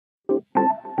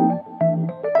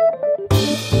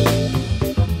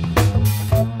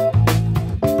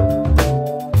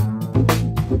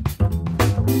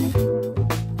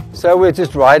So we're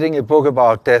just writing a book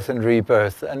about death and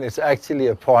rebirth, and it's actually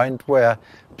a point where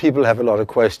people have a lot of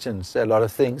questions. There are a lot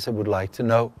of things they would like to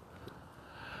know.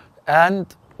 And,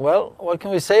 well, what can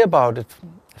we say about it?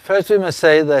 First we must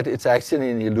say that it's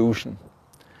actually an illusion.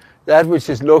 That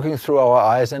which is looking through our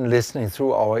eyes and listening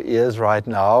through our ears right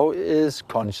now is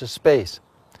conscious space.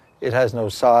 It has no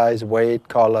size, weight,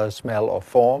 color, smell or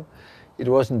form. It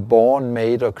wasn't born,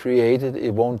 made or created.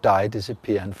 It won't die,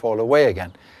 disappear and fall away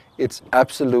again. It's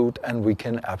absolute and we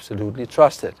can absolutely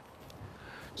trust it.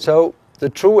 So the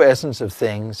true essence of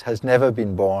things has never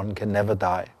been born, can never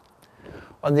die.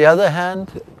 On the other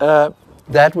hand,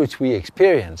 that which we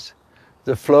experience,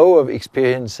 the flow of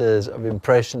experiences, of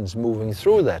impressions moving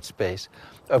through that space,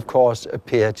 of course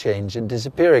appear, change and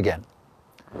disappear again.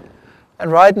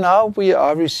 And right now we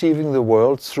are receiving the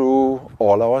world through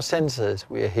all our senses.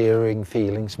 We are hearing,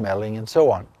 feeling, smelling and so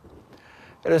on.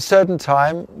 At a certain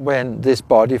time when this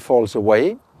body falls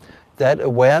away, that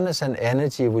awareness and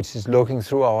energy which is looking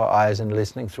through our eyes and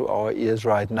listening through our ears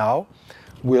right now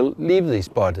will leave these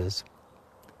bodies.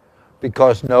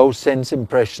 Because no sense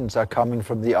impressions are coming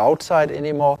from the outside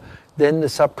anymore, then the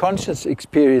subconscious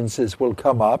experiences will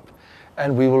come up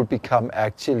and we will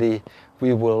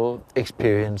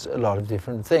experience a lot of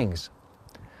different things.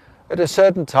 At a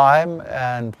certain time,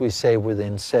 and we say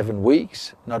within 7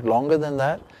 weeks, not longer than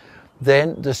that,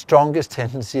 then the strongest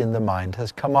tendency in the mind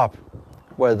has come up,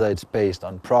 whether it's based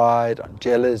on pride, on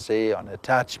jealousy, on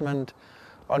attachment,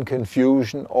 on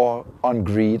confusion, or on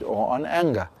greed, or on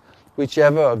anger.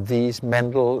 Whichever of these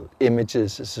mental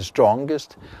images is the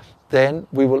strongest, then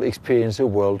we will experience a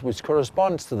world which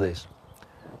corresponds to this.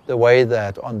 The way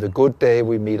that on the good day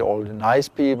we meet all the nice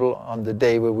people, on the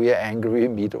day where we are angry we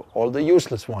meet all the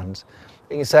useless ones.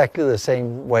 In exactly the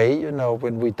same way,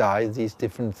 when we die, these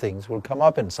different things will come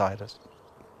up inside us.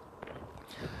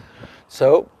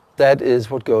 So that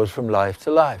is what goes from life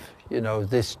to life.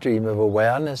 This stream of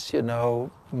awareness,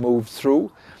 moves through.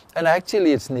 And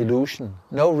actually it's an illusion.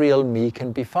 No real me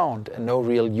can be found, and no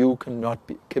real you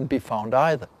can be found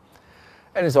either.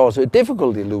 And it's also a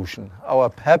difficult illusion.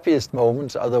 Our happiest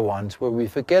moments are the ones where we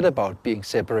forget about being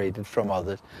separated from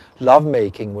others.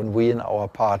 Lovemaking, when we and our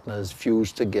partners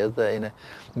fuse together in a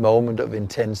moment of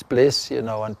intense bliss, and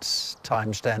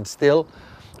time stands still.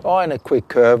 Or in a quick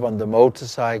curve on the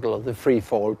motorcycle, or the free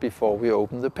fall before we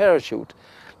open the parachute.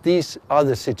 These are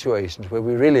the situations where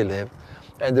we really live.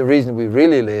 And the reason we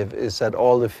really live is that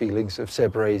all the feelings of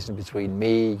separation between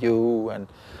me, you, and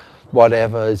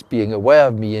whatever is being aware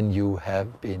of me and you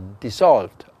have been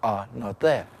dissolved, are not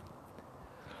there.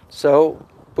 So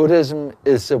Buddhism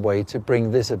is a way to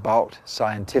bring this about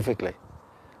scientifically.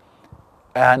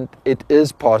 And it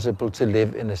is possible to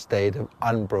live in a state of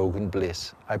unbroken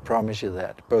bliss. I promise you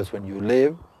that, both when you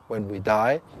live, when we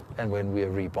die, and when we are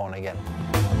reborn again.